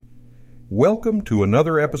Welcome to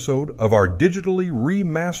another episode of our digitally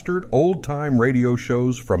remastered old-time radio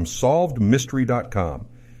shows from SolvedMystery.com.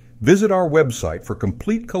 Visit our website for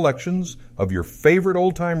complete collections of your favorite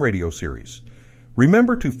old-time radio series.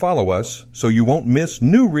 Remember to follow us so you won't miss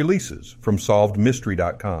new releases from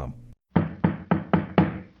SolvedMystery.com.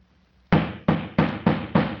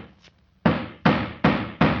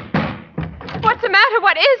 What's the matter?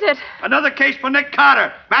 What is it? Another case for Nick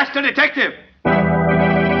Carter, Master Detective.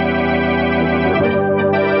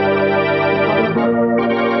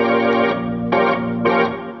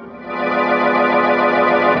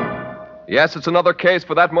 Yes, it's another case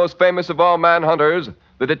for that most famous of all manhunters,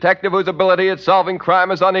 the detective whose ability at solving crime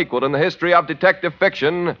is unequaled in the history of detective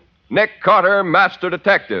fiction, Nick Carter, Master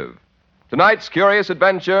Detective. Tonight's curious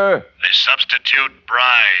adventure... The Substitute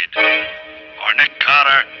Bride, or Nick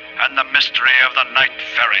Carter and the Mystery of the Night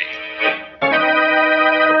Ferry.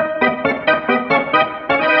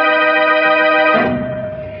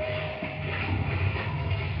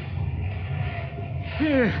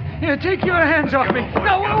 Here, take your hands off me.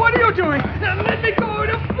 Now, what are you doing? Let me go.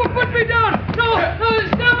 Put me down. No,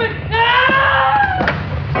 stop it. Ah!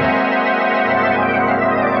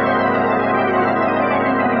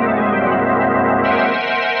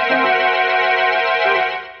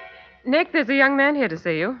 Nick, there's a young man here to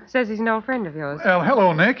see you. Says he's an old friend of yours. Well,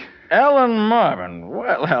 hello, Nick. Ellen Marvin.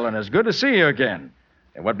 Well, Ellen, it's good to see you again.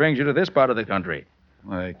 And what brings you to this part of the country?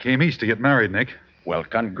 I came east to get married, Nick. Well,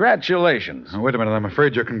 congratulations. Now, wait a minute. I'm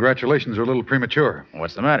afraid your congratulations are a little premature.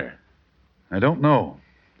 What's the matter? I don't know.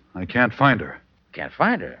 I can't find her. Can't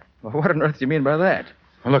find her? Well, what on earth do you mean by that?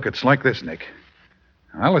 Well, look, it's like this, Nick.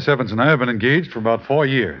 Alice Evans and I have been engaged for about 4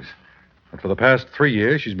 years. But for the past 3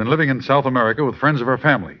 years, she's been living in South America with friends of her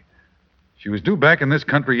family. She was due back in this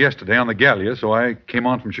country yesterday on the Gallia, so I came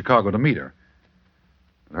on from Chicago to meet her.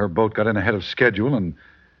 But her boat got in ahead of schedule, and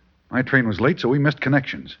my train was late, so we missed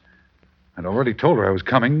connections. I'd already told her I was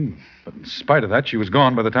coming, but in spite of that, she was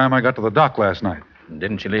gone by the time I got to the dock last night.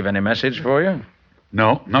 Didn't she leave any message for you?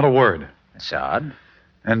 No, not a word. That's odd.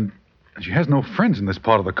 And she has no friends in this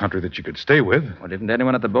part of the country that she could stay with. Well, didn't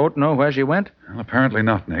anyone at the boat know where she went? Well, apparently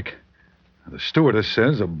not, Nick. The stewardess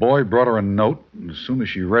says a boy brought her a note, and as soon as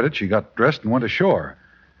she read it, she got dressed and went ashore.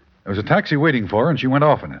 There was a taxi waiting for her, and she went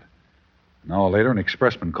off in it. An hour later, an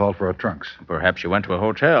expressman called for her trunks. Perhaps she went to a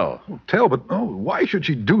hotel. Hotel? But, why should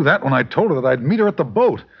she do that when I told her that I'd meet her at the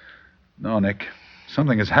boat? No, Nick.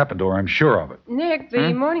 Something has happened to her, I'm sure of it. Nick,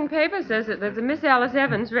 the morning paper says that there's a Miss Alice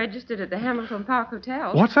Evans registered at the Hamilton Park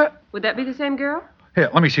Hotel. What's that? Would that be the same girl? Here,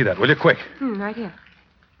 let me see that, will you? Quick. Right here.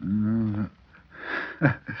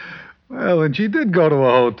 Well, and she did go to a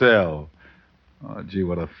hotel. Oh, gee,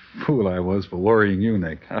 what a fool I was for worrying you,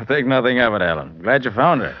 Nick. I'll think nothing of it, Ellen. Glad you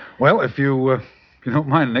found her. Well, if you don't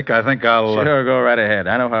mind, Nick, I think I'll... Sure, go right ahead.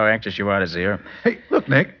 I know how anxious you are to see her. Hey, look,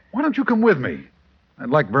 Nick, why don't you come with me? I'd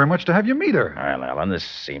like very much to have you meet her. Well, Ellen, this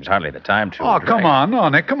seems hardly the time to... Oh, come on. No,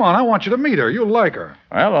 Nick, come on. I want you to meet her. You'll like her.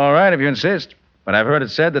 Well, all right, if you insist. But I've heard it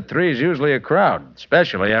said that three's usually a crowd,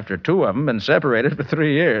 especially after two of them been separated for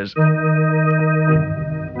 3 years.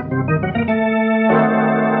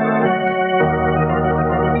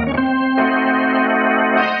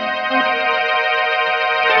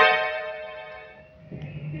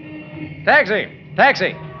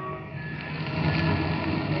 Taxi!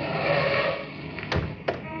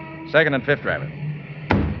 Second and fifth driver.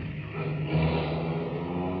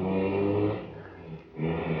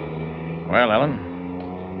 Well,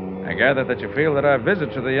 Ellen, I gather that you feel that our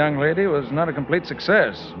visit to the young lady was not a complete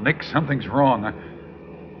success. Nick, something's wrong.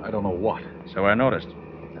 I don't know what. So I noticed.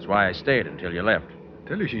 That's why I stayed until you left. I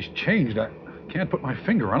tell you, she's changed. I can't put my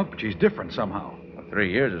finger on it, but she's different somehow. Well,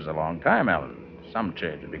 3 years is a long time, Ellen. Some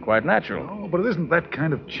change would be quite natural. Oh, but it isn't that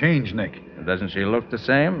kind of change, Nick. Doesn't she look the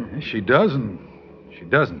same? Yes, she does, and she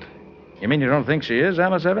doesn't. You mean you don't think she is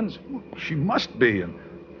Alice Evans? She must be, and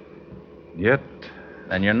yet...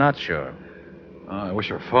 Then you're not sure. I wish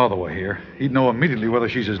her father were here. He'd know immediately whether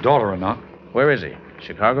she's his daughter or not. Where is he?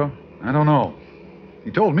 Chicago? I don't know.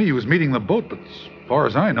 He told me he was meeting the boat, but as far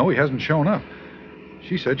as I know, he hasn't shown up.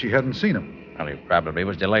 She said she hadn't seen him. Well, he probably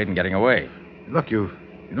was delayed in getting away. Look, you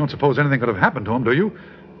don't suppose anything could have happened to him, do you?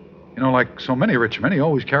 You know, like so many rich men, he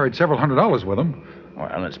always carried several $100s with him.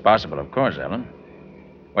 Well, it's possible, of course, Ellen.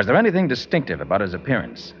 Was there anything distinctive about his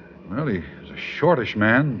appearance? Well, he was a shortish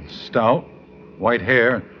man, stout, white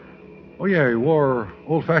hair. Oh, yeah, he wore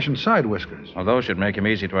old-fashioned side whiskers. Well, those should make him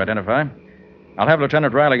easy to identify. I'll have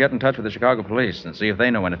Lieutenant Riley get in touch with the Chicago police and see if they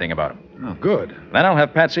know anything about him. Oh, good. Then I'll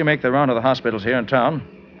have Patsy make the round of the hospitals here in town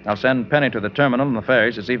I'll send Penny to the terminal and the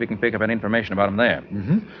ferries to see if we can pick up any information about him there.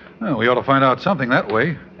 Well, we ought to find out something that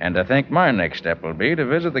way. And I think my next step will be to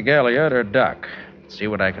visit the Galliard or dock, see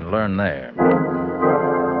what I can learn there.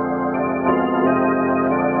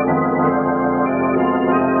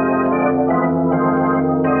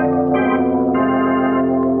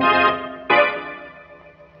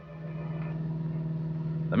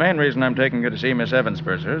 The main reason I'm taking you to see Miss Evans,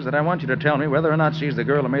 Purser, is that I want you to tell me whether or not she's the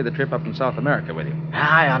girl who made the trip up in South America with you.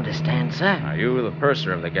 I understand, sir. Now, you, the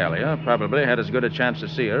purser of the Gallia, probably had as good a chance to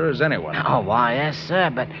see her as anyone. Oh, why, yes, sir,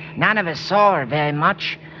 but none of us saw her very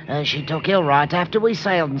much. She took ill right after we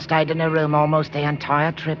sailed and stayed in her room almost the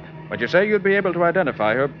entire trip. But you say you'd be able to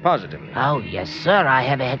identify her positively. Oh, yes, sir. I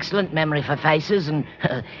have an excellent memory for faces, and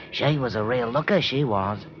she was a real looker, she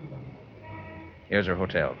was. Here's her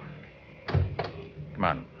hotel. Come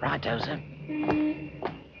on. Righto, sir.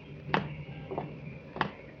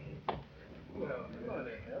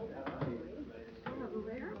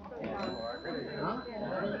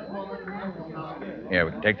 Here,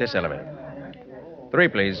 we can take this elevator. 3,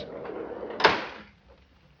 please.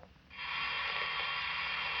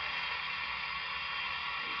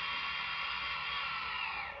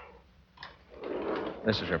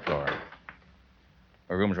 This is her floor.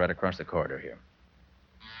 Her room's right across the corridor here.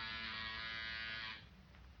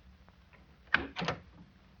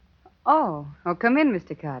 Oh, come in,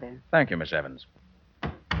 Mr. Carter. Thank you, Miss Evans.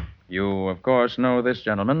 You, of course, know this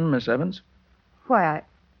gentleman, Miss Evans? Why,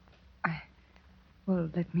 well,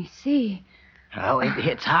 let me see. Oh,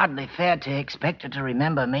 it's hardly fair to expect her to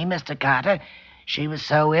remember me, Mr. Carter. She was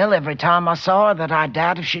so ill every time I saw her that I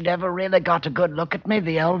doubt if she'd ever really got a good look at me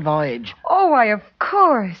the old voyage. Oh, why, of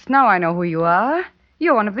course. Now I know who you are.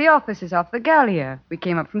 You're one of the officers off the Gallia. We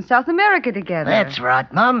came up from South America together. That's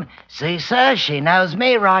right, Mum. See, sir, she knows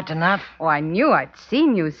me right enough. Oh, I knew I'd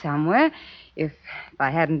seen you somewhere. If I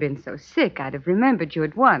hadn't been so sick, I'd have remembered you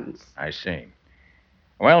at once. I see.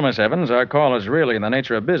 Well, Miss Evans, our call is really in the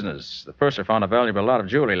nature of business. The purser found a valuable lot of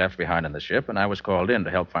jewelry left behind in the ship, and I was called in to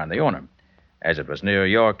help find the owner. As it was near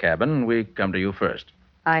your cabin, we come to you first.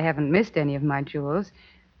 I haven't missed any of my jewels,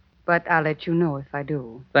 but I'll let you know if I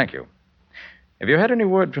do. Thank you. Have you had any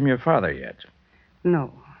word from your father yet?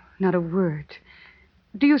 No, not a word.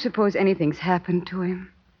 Do you suppose anything's happened to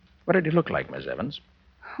him? What did he look like, Miss Evans?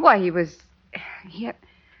 Why, he was...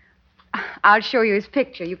 I'll show you his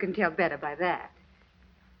picture. You can tell better by that.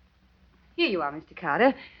 Here you are, Mr.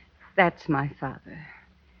 Carter. That's my father.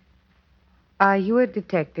 Are you a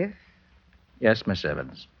detective? Yes, Miss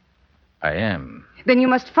Evans. I am. Then you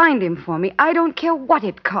must find him for me. I don't care what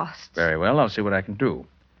it costs. Very well. I'll see what I can do.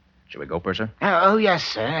 Shall we go, Purser? Oh, yes,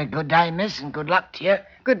 sir. Good day, miss, and good luck to you.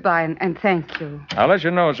 Goodbye, and thank you. I'll let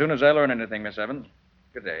you know as soon as I learn anything, Miss Evans.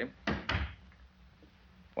 Good day.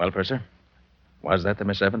 Well, Purser, was that the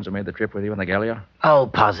Miss Evans who made the trip with you in the Gallia? Oh,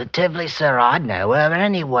 positively, sir. I'd know her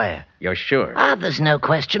anywhere. You're sure? There's no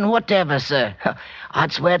question whatever, sir.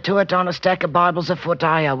 I'd swear to it on a stack of Bibles a foot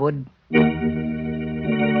high, I would.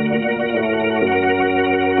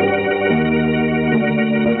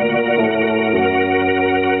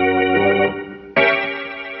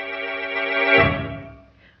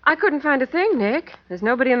 I couldn't find a thing, Nick. There's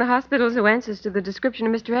nobody in the hospitals who answers to the description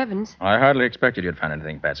of Mr. Evans. I hardly expected you'd find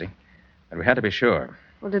anything, Patsy. But we had to be sure.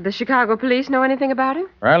 Well, did the Chicago police know anything about him?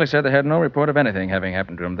 Riley said they had no report of anything having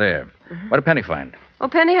happened to him there. What did Penny find? Well,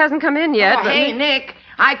 Penny hasn't come in yet. Oh, hey, Nick.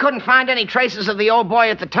 I couldn't find any traces of the old boy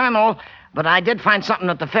at the terminal, but I did find something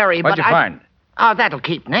at the ferry. What'd you find? Oh, that'll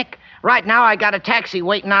keep, Nick. Right now, I got a taxi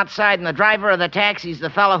waiting outside, and the driver of the taxi's the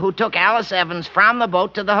fellow who took Alice Evans from the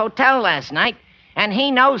boat to the hotel last night. And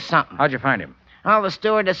he knows something. How'd you find him? Oh, the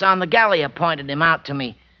stewardess on the Gallia pointed him out to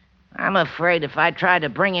me. I'm afraid if I try to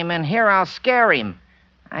bring him in here, I'll scare him.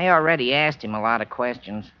 I already asked him a lot of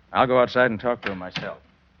questions. I'll go outside and talk to him myself.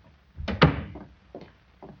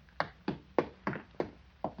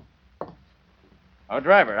 Oh,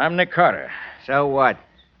 driver, I'm Nick Carter. So what?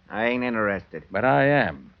 I ain't interested. But I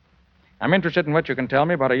am. I'm interested in what you can tell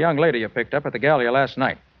me about a young lady you picked up at the Gallia last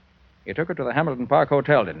night. You took her to the Hamilton Park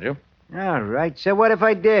Hotel, didn't you? All right. So what if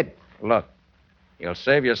I did? Look, you'll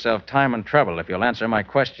save yourself time and trouble if you'll answer my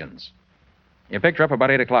questions. You picked her up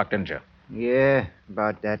about 8 o'clock, didn't you? Yeah,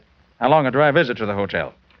 about that. How long a drive is it to the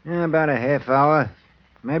hotel? About a half hour.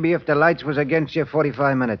 Maybe if the lights was against you,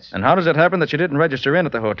 45 minutes. And how does it happen that you didn't register in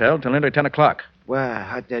at the hotel till nearly 10 o'clock?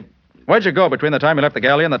 Well, Where'd you go between the time you left the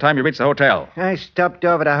Gallia and the time you reached the hotel? I stopped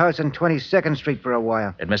over the house on 22nd Street for a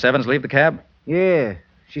while. Did Miss Evans leave the cab? Yeah.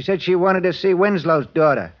 She said she wanted to see Winslow's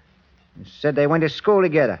daughter. Said they went to school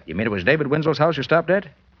together. You mean it was David Winslow's house you stopped at?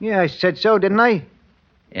 Yeah, I said so, didn't I?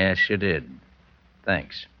 Yes, you did.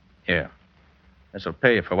 Thanks. Here. This will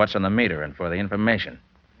pay you for what's on the meter and for the information.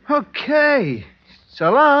 Okay.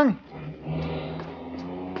 So long.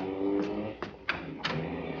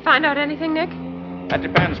 Find out anything, Nick? That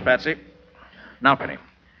depends, Patsy. Now, Penny,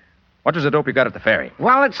 what was the dope you got at the ferry?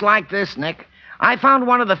 Well, it's like this, Nick. I found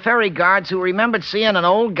one of the ferry guards who remembered seeing an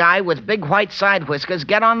old guy with big white side whiskers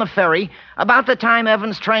get on the ferry about the time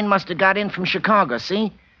Evans' train must have got in from Chicago,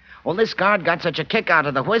 see? Well, this guard got such a kick out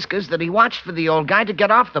of the whiskers that he watched for the old guy to get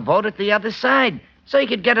off the boat at the other side so he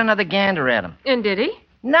could get another gander at him. And did he?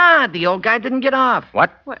 Nah, the old guy didn't get off.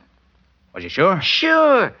 What? What? Was you sure?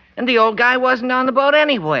 Sure. And the old guy wasn't on the boat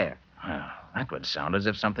anywhere. Well, that would sound as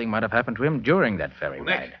if something might have happened to him during that ferry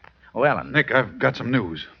ride. Oh, Alan. Nick, I've got some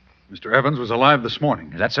news. Mr. Evans was alive this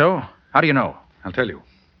morning. Is that so? How do you know? I'll tell you.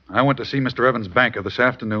 I went to see Mr. Evans' banker this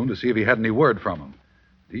afternoon to see if he had any word from him.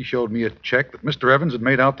 He showed me a check that Mr. Evans had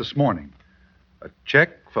made out this morning. A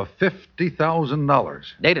check for $50,000.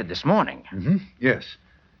 Dated this morning? Mm-hmm. Yes.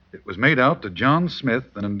 It was made out to John Smith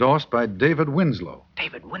and endorsed by David Winslow.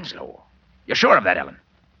 David Winslow? You're sure of that, Ellen?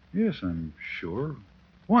 Yes, I'm sure.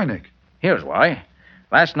 Why, Nick? Here's why.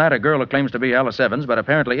 Last night, a girl who claims to be Alice Evans, but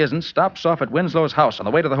apparently isn't, stops off at Winslow's house on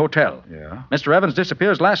the way to the hotel. Yeah? Mr. Evans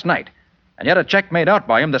disappears last night, and yet a check made out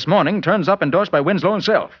by him this morning turns up endorsed by Winslow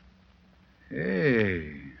himself.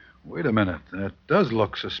 Hey, wait a minute. That does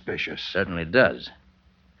look suspicious. Certainly does.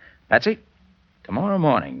 Patsy, tomorrow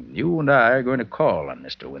morning, you and I are going to call on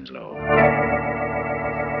Mr. Winslow.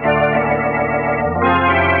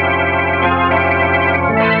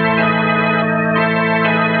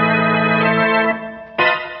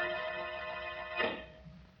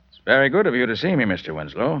 Very good of you to see me, Mr.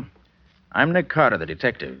 Winslow. I'm Nick Carter, the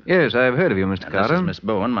detective. Yes, I've heard of you, Mr. And Carter. This is Miss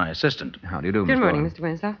Bowen, my assistant. How do you do, Good Miss morning, Bowen? Mr.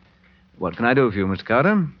 Winslow. What can I do for you, Mr.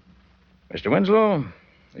 Carter? Mr. Winslow,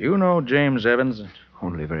 you know James Evans?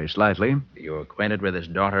 Only very slightly. Are you acquainted with his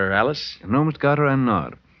daughter, Alice? No, Mr. Carter, I'm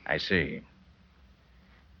not. I see.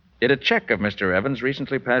 Did a check of Mr. Evans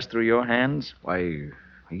recently pass through your hands? Why,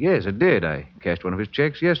 yes, it did. I cashed one of his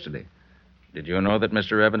checks yesterday. Did you know that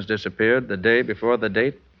Mr. Evans disappeared the day before the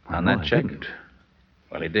date on that check? I didn't.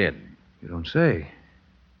 Well, he did. You don't say.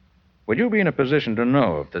 Would you be in a position to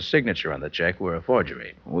know if the signature on the check were a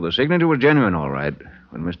forgery? Oh, the signature was genuine, all right.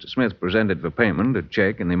 When Mr. Smith presented for payment a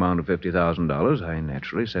check in the amount of $50,000, I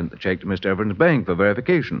naturally sent the check to Mr. Evans' bank for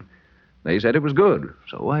verification. They said it was good,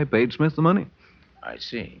 so I paid Smith the money. I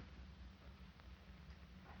see.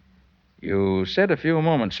 You said a few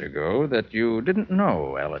moments ago that you didn't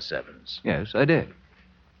know Alice Evans. Yes, I did.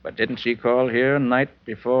 But didn't she call here night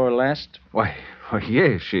before last? Why,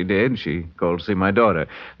 yes, she did. She called to see my daughter.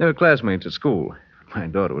 They were classmates at school. My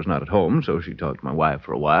daughter was not at home, so she talked to my wife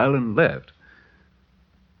for a while and left.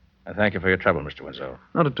 I thank you for your trouble, Mr. Winslow.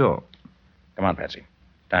 Not at all. Come on, Patsy.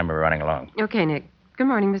 Time we're running along. Okay, Nick. Good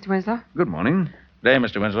morning, Mr. Winslow. Good morning. Good day,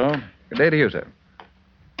 Mr. Winslow. Good day to you, sir.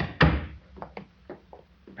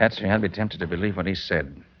 Patsy, I'd be tempted to believe what he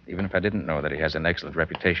said, even if I didn't know that he has an excellent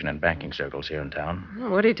reputation in banking circles here in town. Well,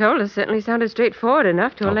 what he told us certainly sounded straightforward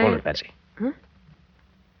enough to allay... Hold it, Patsy. Huh?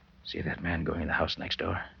 See that man going in the house next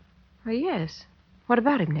door? Oh, yes. What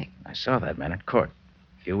about him, Nick? I saw that man at court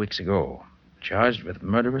a few weeks ago, charged with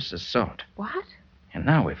murderous assault. What? And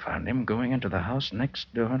now we found him going into the house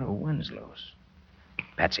next door to Winslow's.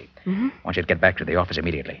 Patsy, Mm-hmm. I want you to get back to the office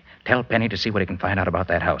immediately. Tell Penny to see what he can find out about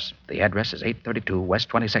that house. The address is 832 West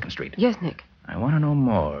 22nd Street. Yes, Nick. I want to know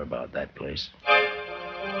more about that place.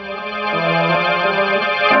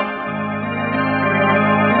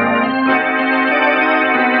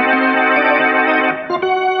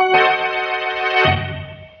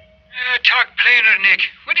 Talk plainer, Nick.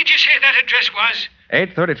 What did you say that address was?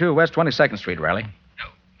 832 West 22nd Street, Riley.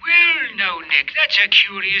 Well, now, Nick, that's a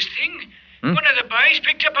curious thing. Hmm? One of the boys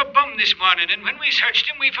picked up a bum this morning, and when we searched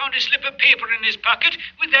him, we found a slip of paper in his pocket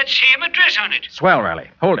with that same address on it. Swell, Riley.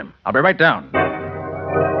 Hold him. I'll be right down.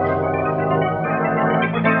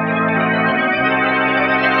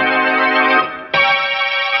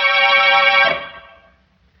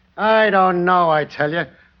 I don't know, I tell you.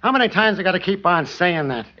 How many times I got to keep on saying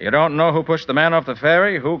that? You don't know who pushed the man off the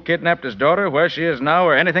ferry, who kidnapped his daughter, where she is now,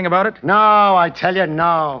 or anything about it? No, I tell you,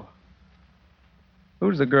 no.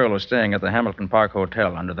 Who's the girl who's staying at the Hamilton Park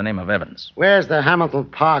Hotel under the name of Evans? Where's the Hamilton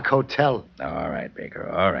Park Hotel? All right, Baker,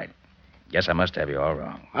 all right. Guess I must have you all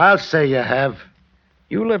wrong. I'll say you have.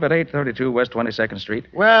 You live at 832 West 22nd Street?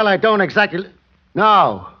 Well, I don't exactly...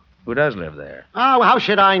 No. Who does live there? Oh, how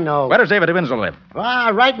should I know? Where does David Winslow live?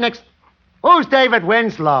 Right next... Who's David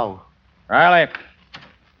Winslow? Riley,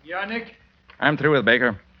 Yeah, Nick? I'm through with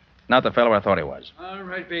Baker. Not the fellow I thought he was. All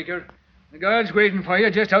right, Baker. The guard's waiting for you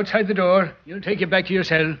just outside the door. He'll take you back to your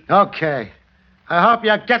cell. Okay. I hope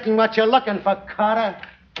you're getting what you're looking for, Carter.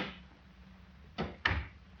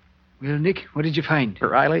 Well, Nick, what did you find?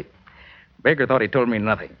 Riley, Baker thought he told me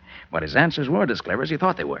nothing, but his answers weren't as clever as he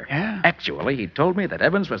thought they were. Yeah? Actually, he told me that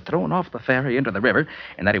Evans was thrown off the ferry into the river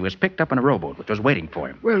and that he was picked up in a rowboat which was waiting for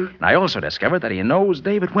him. Well... And I also discovered that he knows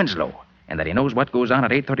David Winslow and that he knows what goes on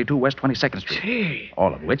at 832 West 22nd Street. Say.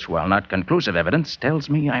 All of which, while not conclusive evidence, tells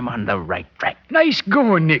me I'm on the right track. Nice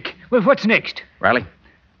going, Nick. Well, what's next? Riley,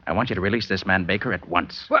 I want you to release this man Baker at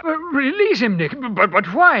once. Well, release him, Nick.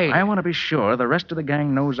 But why? I want to be sure the rest of the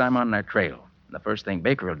gang knows I'm on their trail. The first thing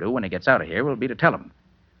Baker will do when he gets out of here will be to tell them.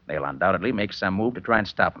 They'll undoubtedly make some move to try and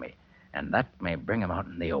stop me. And that may bring him out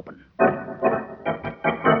in the open.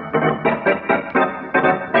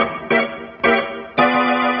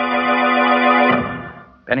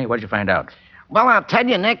 Penny, what'd you find out? Well, I'll tell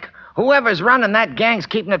you, Nick. Whoever's running that gang's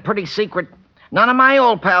keeping it pretty secret. None of my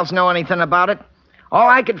old pals know anything about it. All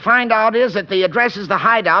I could find out is that the address is the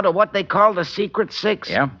hideout of what they call the Secret Six.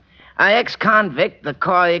 Yeah? An ex-convict,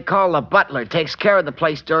 they call the butler, takes care of the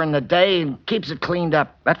place during the day and keeps it cleaned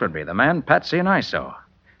up. That would be the man Patsy and I saw.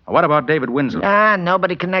 What about David Winslow?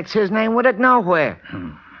 Nobody connects his name with it nowhere.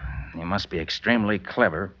 He must be extremely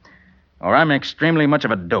clever, or I'm extremely much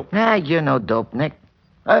of a dope. You're no dope, Nick.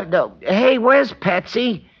 No. Hey, where's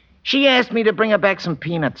Patsy? She asked me to bring her back some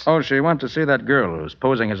peanuts. Oh, she went to see that girl who's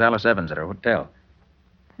posing as Alice Evans at her hotel.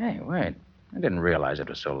 Hey, wait. I didn't realize it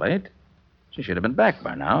was so late. She should have been back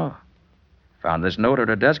by now. Found this note at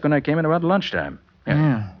her desk when I came in about lunchtime.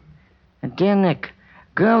 Yeah. Dear Nick,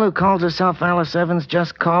 girl who calls herself Alice Evans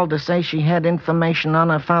just called to say she had information on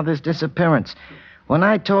her father's disappearance. When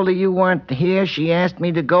I told her you weren't here, she asked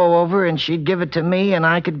me to go over and she'd give it to me and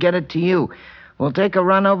I could get it to you. We'll take a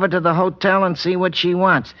run over to the hotel and see what she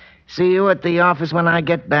wants. See you at the office when I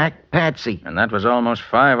get back, Patsy. And that was almost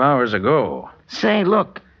 5 hours ago. Say,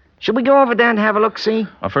 look, should we go over there and have a look-see?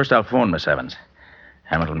 Well, first I'll phone Miss Evans.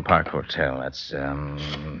 Hamilton Park Hotel. That's,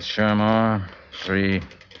 Shermore,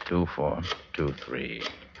 32423.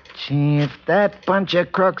 Gee, if that bunch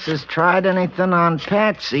of crooks has tried anything on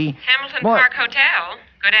Patsy... Hamilton Park Hotel.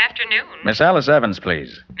 Good afternoon. Miss Alice Evans,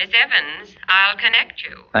 please. Miss Evans, I'll connect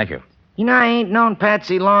you. Thank you. You know, I ain't known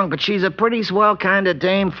Patsy long, but she's a pretty swell kind of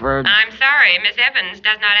dame for... I'm sorry, Miss Evans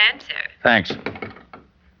does not answer. Thanks.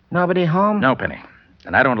 Nobody home? No, Penny.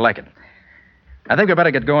 And I don't like it. I think we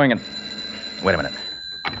better get going and... Wait a minute.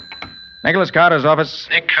 Nicholas Carter's office.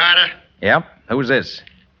 Nick Carter? Yep. Who's this?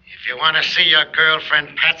 If you want to see your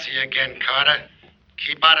girlfriend Patsy again, Carter,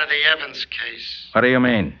 keep out of the Evans case. What do you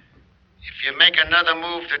mean? If you make another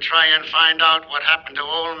move to try and find out what happened to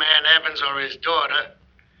old man Evans or his daughter,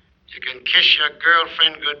 you can kiss your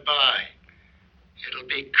girlfriend goodbye. It'll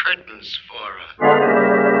be curtains for her.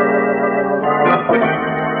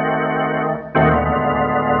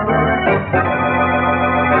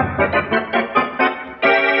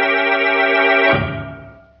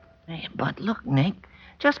 But look, Nick,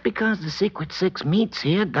 just because the Secret Six meets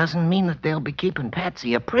here doesn't mean that they'll be keeping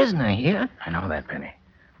Patsy a prisoner here. I know that, Penny.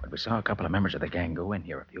 But we saw a couple of members of the gang go in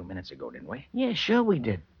here a few minutes ago, didn't we? Yeah, sure we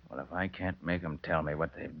did. Well, if I can't make them tell me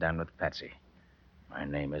what they've done with Patsy, my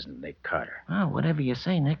name isn't Nick Carter. Oh, whatever you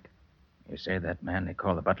say, Nick. You say that man they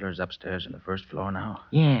call the butler is upstairs on the first floor now?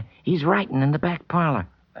 Yeah, he's writing in the back parlor.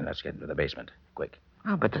 Then let's get into the basement. Quick.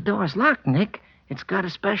 Oh, but the door's locked, Nick. It's got a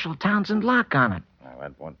special Townsend lock on it. Well,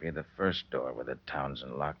 that won't be the first door with a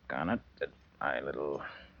Townsend lock on it. My little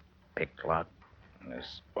pick lock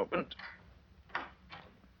is opened.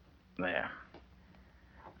 There.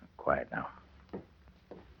 Quiet now.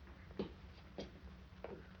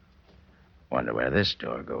 Wonder where this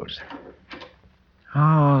door goes.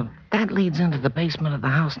 Oh, that leads into the basement of the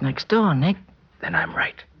house next door, Nick. Then I'm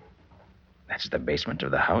right. That's the basement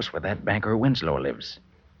of the house where that banker Winslow lives.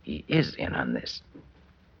 He is in on this.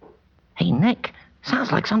 Hey, Nick,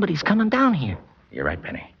 sounds like somebody's coming down here. You're right,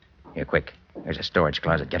 Penny. Here, quick. There's a storage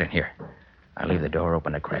closet. Get in here. I'll leave the door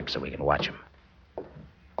open a crack so we can watch him.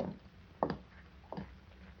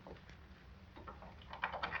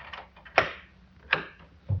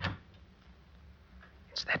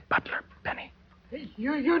 It's that butler, Penny.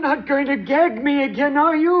 You're not going to gag me again,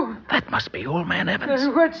 are you? That must be old man Evans.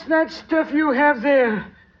 What's that stuff you have there?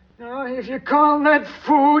 Now, if you call that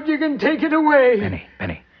food, you can take it away.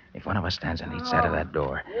 Penny, if one of us stands on each side of that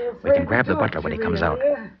door, we can grab the butler when he comes out.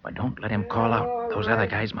 But don't let him call out. Those other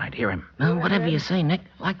guys might hear him. Well, whatever you say, Nick.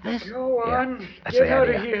 Like this? Go on. That's get the out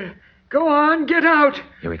idea. of here. Go on, get out.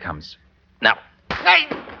 Here he comes. Now. Hey!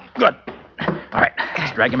 Good. All right,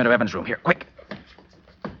 let's drag him into Evans' room. Here, quick.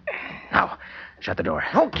 Now, Shut the door.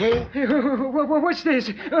 Okay. What's this?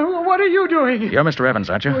 What are you doing? You're Mr. Evans,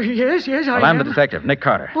 aren't you? Yes, I Well, am. I'm the detective, Nick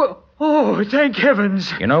Carter. Oh, thank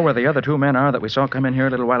heavens. You know where the other two men are that we saw come in here a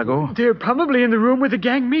little while ago? They're probably in the room where the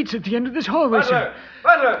gang meets at the end of this hallway, sir.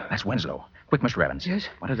 Butler! That's Winslow. Quick, Mr. Evans. Yes?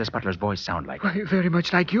 What did this butler's voice sound like? Why, very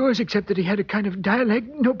much like yours, except that he had a kind of dialect,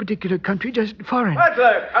 no particular country, just foreign.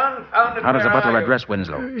 Butler! Confound it. How does the where butler are you? address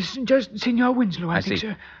Winslow? Just Senor Winslow, I think, see.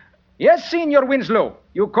 sir. Yes, Senor Winslow.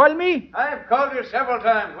 You call me? I've called you several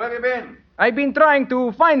times. Where have you been? I've been trying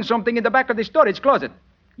to find something in the back of the storage closet.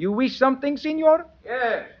 You wish something, Senor?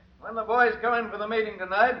 Yes. When the boys come in for the meeting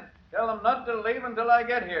tonight, tell them not to leave until I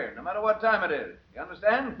get here, no matter what time it is. You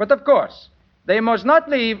understand? But of course, they must not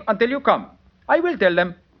leave until you come. I will tell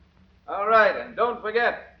them. All right, and don't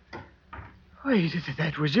forget. Why,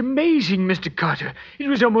 that was amazing, Mr. Carter. It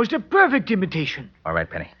was almost a perfect imitation. All right,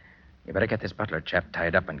 Penny. You better get this butler chap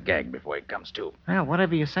tied up and gagged before he comes to. Well,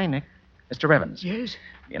 whatever you say, Nick. Mr. Evans. Yes?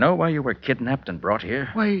 You know why you were kidnapped and brought here?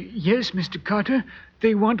 Why, yes, Mr. Carter.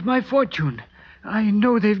 They want my fortune. I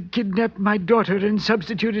know they've kidnapped my daughter and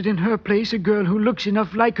substituted in her place a girl who looks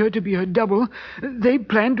enough like her to be her double. They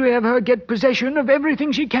plan to have her get possession of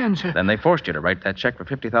everything she can, sir. Then they forced you to write that check for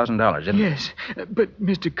 $50,000, didn't they? Yes, but,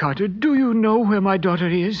 Mr. Carter, do you know where my daughter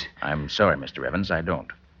is? I'm sorry, Mr. Evans, I don't.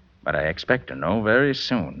 But I expect to know very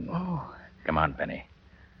soon. Oh. Come on, Penny.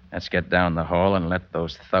 Let's get down the hall and let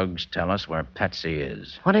those thugs tell us where Patsy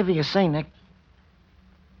is. Whatever you say, Nick.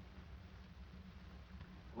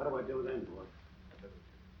 What do I do then, boy?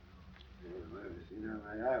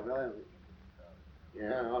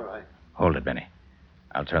 Yeah, all right. Hold it, Benny.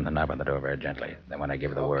 I'll turn the knob on the door very gently. Then when I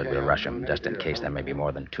give the word, we'll rush them, just in case there may be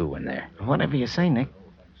more than two in there. Whatever you say, Nick.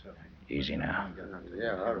 Easy now.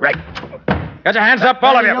 Yeah, all right. Right. Get your hands up,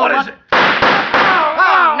 all of you. What is it?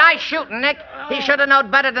 Oh, nice shooting, Nick. He should have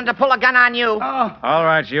known better than to pull a gun on you. All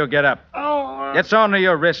right, you get up. It's only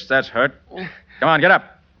your wrists that's hurt. Come on, get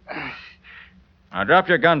up. Now drop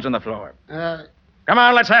your guns on the floor. Come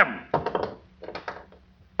on, let's have 'em.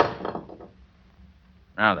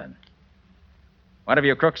 Now then. What have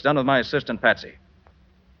you crooks done with my assistant, Patsy?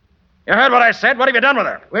 You heard what I said. What have you done with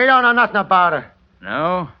her? We don't know nothing about her.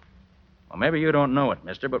 No? Well, maybe you don't know it,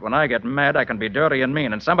 mister, but when I get mad, I can be dirty and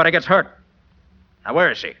mean, and somebody gets hurt. Now,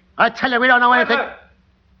 where is she? I tell you, we don't know anything.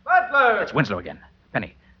 Butler! It's Winslow again.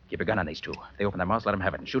 Penny, keep a gun on these two. If they open their mouths, let them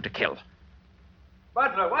have it, and shoot to kill.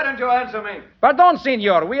 Butler, why don't you answer me? Pardon,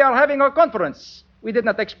 Senor. We are having a conference. We did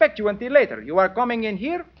not expect you until later. You are coming in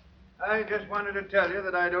here? I just wanted to tell you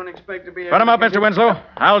that I don't expect to be able Put him to up, give Mr. you- Winslow.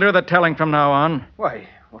 I'll do the telling from now on. Why,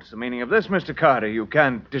 what's the meaning of this, Mr. Carter? You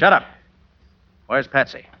can't... Shut up. Where's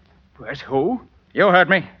Patsy? Where's who? You heard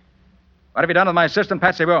me. What have you done with my assistant,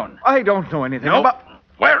 Patsy Bone? I don't know anything No? about...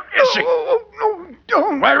 Where is she? No,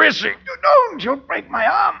 don't. Where is she? You don't. You'll break my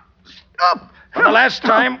arm. Stop. For the last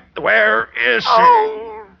time, where is she?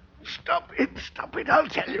 Oh, stop it. Stop it. I'll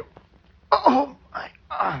tell you. Oh, my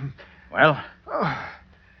arm. Well, Oh,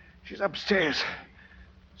 she's upstairs.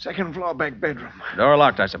 Second floor, back bedroom. door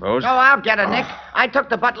locked, I suppose. Oh, I'll get her, Nick. I took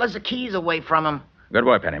the butler's keys away from him. Good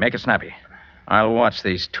boy, Penny. Make it snappy. I'll watch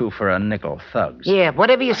these two for a nickel thugs. Yeah,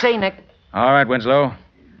 whatever you say, Nick. All right, Winslow.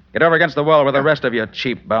 Get over against the wall with the rest of you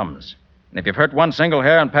cheap bums. And if you've hurt one single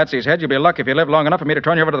hair on Patsy's head, you'll be lucky if you live long enough for me to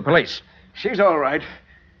turn you over to the police. She's all right.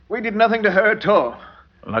 We did nothing to her at all.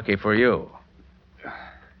 Lucky for you.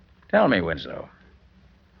 Tell me, Winslow,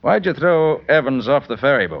 why'd you throw Evans off the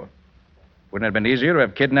ferry boat? Wouldn't it have been easier to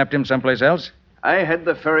have kidnapped him someplace else? I had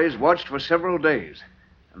the ferries watched for several days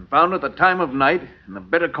and found at the time of night, in the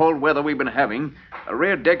bitter cold weather we've been having, the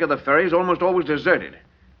rear deck of the ferry's almost always deserted.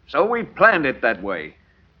 So we planned it that way.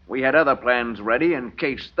 We had other plans ready in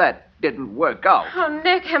case that didn't work out. Oh,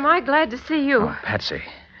 Nick, am I glad to see you. Oh, Patsy,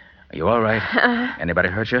 are you all right? Anybody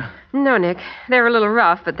hurt you? No, Nick. They were a little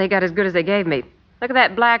rough, but they got as good as they gave me. Look at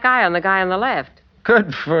that black eye on the guy on the left.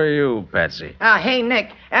 Good for you, Patsy. Hey,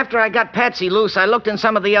 Nick, after I got Patsy loose, I looked in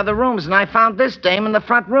some of the other rooms, and I found this dame in the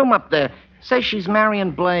front room up there. Says she's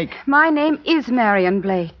Marion Blake. My name is Marion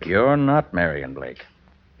Blake. You're not Marion Blake.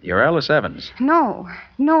 You're Alice Evans. No,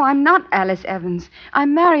 I'm not Alice Evans.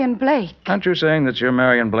 I'm Marion Blake. Aren't you saying that you're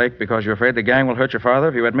Marion Blake because you're afraid the gang will hurt your father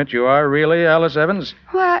if you admit you are really Alice Evans?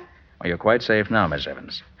 What? Well, you're quite safe now, Miss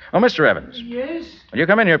Evans. Oh, Mr. Evans, Yes? will you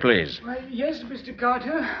come in here, please? Why, yes, Mr.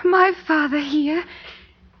 Carter. My father here.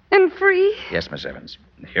 And free. Yes, Miss Evans.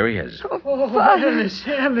 Here he is. Oh, Father.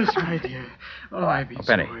 Alice, my dear. Oh, I've been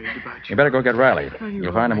Penny, so worried about you better go get Riley. Are you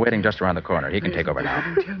You'll find him all right? waiting just around the corner. He can take over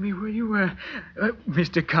now. Tell me where you were.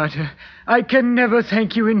 Mr. Carter, I can never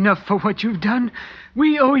thank you enough for what you've done.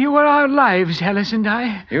 We owe you our lives, Alice and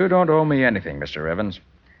I. You don't owe me anything, Mr. Evans.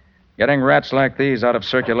 Getting rats like these out of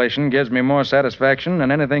circulation gives me more satisfaction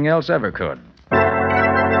than anything else ever could.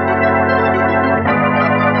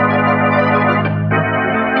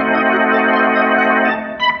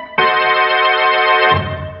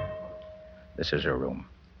 This is her room.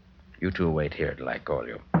 You two wait here till I call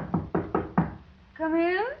you. Come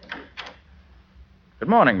in. Good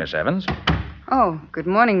morning, Miss Evans. Oh, good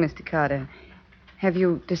morning, Mr. Carter. Have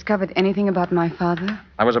you discovered anything about my father?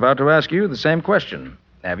 I was about to ask you the same question.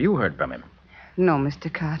 Have you heard from him? No,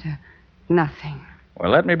 Mr. Carter. Nothing.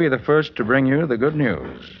 Well, let me be the first to bring you the good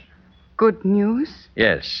news. Good news?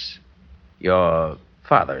 Yes. Your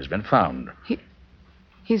father has been found.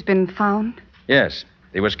 He's been found? Yes.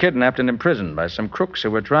 He was kidnapped and imprisoned by some crooks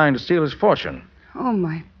who were trying to steal his fortune. Oh,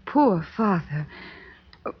 my poor father.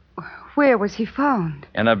 Where was he found?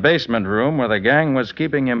 In a basement room where the gang was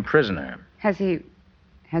keeping him prisoner. Has he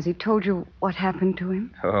told you what happened to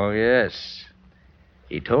him? Oh, yes.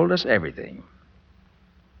 He told us everything.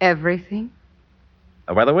 Everything?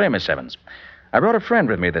 Oh, by the way, Miss Evans, I brought a friend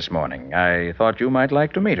with me this morning. I thought you might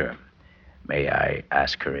like to meet her. May I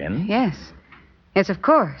ask her in? Yes. Yes, of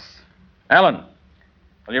course. Alan,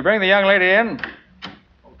 will you bring the young lady in?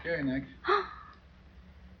 Okay, Nick.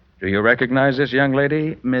 Do you recognize this young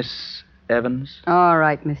lady, Miss Evans? All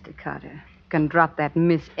right, Mr. Carter. Can drop that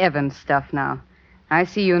Miss Evans stuff now. I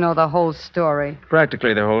see you know the whole story.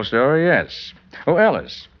 Practically the whole story, yes. Oh,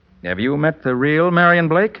 Alice, have you met the real Marion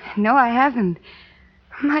Blake? No, I haven't.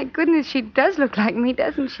 My goodness, she does look like me,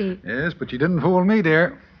 doesn't she? Yes, but you didn't fool me,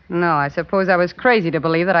 dear. No, I suppose I was crazy to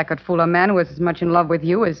believe that I could fool a man who was as much in love with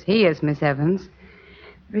you as he is, Miss Evans.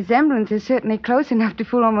 The resemblance is certainly close enough to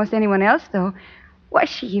fool almost anyone else, though. Why,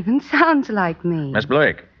 she even sounds like me. Miss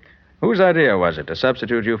Blake, whose idea was it to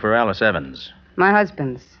substitute you for Alice Evans? My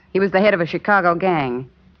husband's. He was the head of a Chicago gang.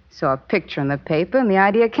 Saw a picture in the paper, and the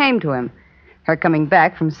idea came to him. Her coming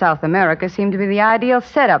back from South America seemed to be the ideal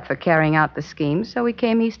setup for carrying out the scheme, so we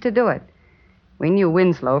came east to do it. We knew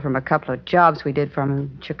Winslow from a couple of jobs we did for him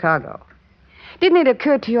in Chicago. Didn't it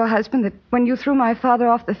occur to your husband that when you threw my father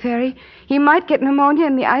off the ferry, he might get pneumonia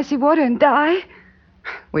in the icy water and die?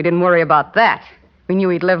 We didn't worry about that. We knew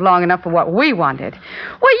he'd live long enough for what we wanted.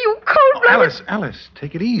 Why, you cold-blooded... Alice,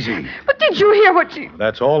 take it easy. But did you hear what she...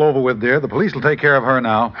 That's all over with, dear. The police will take care of her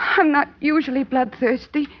now. I'm not usually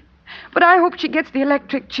bloodthirsty, but I hope she gets the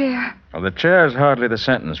electric chair. Well, the chair's hardly the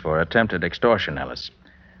sentence for attempted extortion, Alice.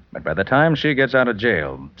 But by the time she gets out of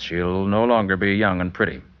jail, she'll no longer be young and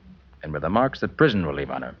pretty. And with the marks that prison will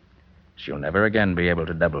leave on her, she'll never again be able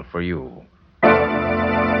to double for you.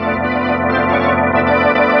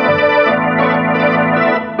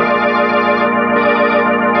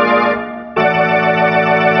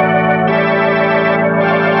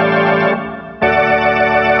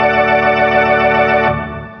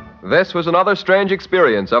 This was another strange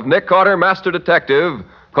experience of Nick Carter, Master Detective,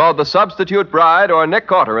 called The Substitute Bride, or Nick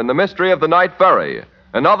Carter and the Mystery of the Night Ferry.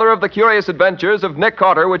 Another of the curious adventures of Nick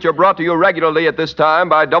Carter, which are brought to you regularly at this time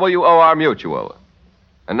by WOR Mutual.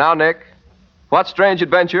 And now, Nick, what strange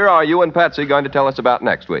adventure are you and Patsy going to tell us about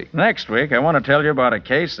next week? Next week, I want to tell you about a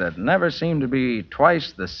case that never seemed to be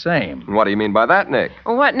twice the same. What do you mean by that, Nick?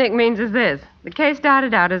 Well, what Nick means is this. The case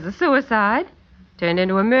started out as a suicide, turned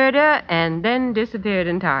into a murder, and then disappeared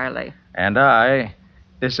entirely. And I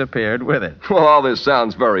disappeared with it. Well, all this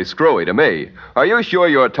sounds very screwy to me. Are you sure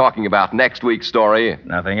you're talking about next week's story?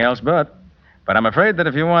 Nothing else but. But I'm afraid that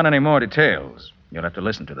if you want any more details, you'll have to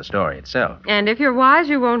listen to the story itself. And if you're wise,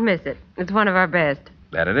 you won't miss it. It's one of our best.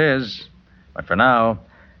 That it is. But for now,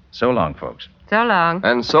 so long, folks. So long.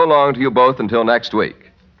 And so long to you both until next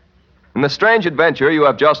week. In the strange adventure you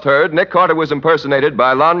have just heard, Nick Carter was impersonated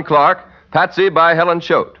by Lon Clark, Patsy by Helen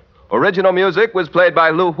Choate. Original music was played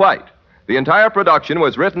by Lou White. The entire production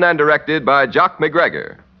was written and directed by Jock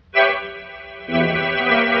McGregor.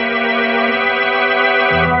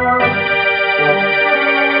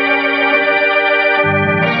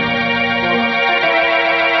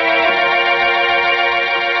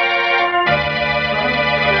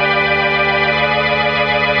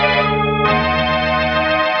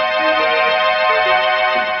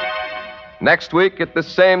 Next week, at the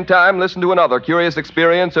same time, listen to another curious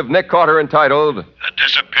experience of Nick Carter entitled The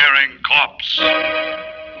Disappearing Corpse,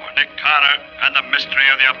 or Nick Carter and the Mystery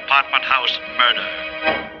of the Apartment House Murder.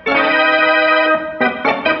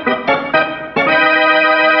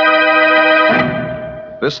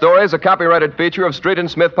 This story is a copyrighted feature of Street and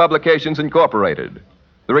Smith Publications, Incorporated.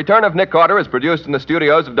 The Return of Nick Carter is produced in the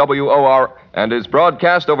studios of WOR and is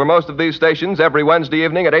broadcast over most of these stations every Wednesday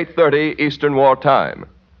evening at 8:30 Eastern War Time.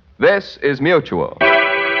 This is Mutual.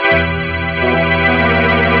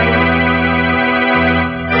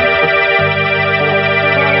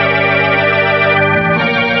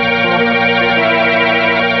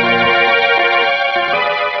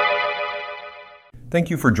 Thank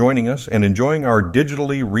you for joining us and enjoying our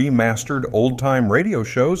digitally remastered old-time radio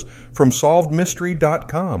shows from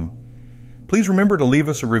SolvedMystery.com. Please remember to leave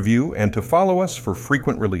us a review and to follow us for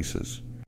frequent releases.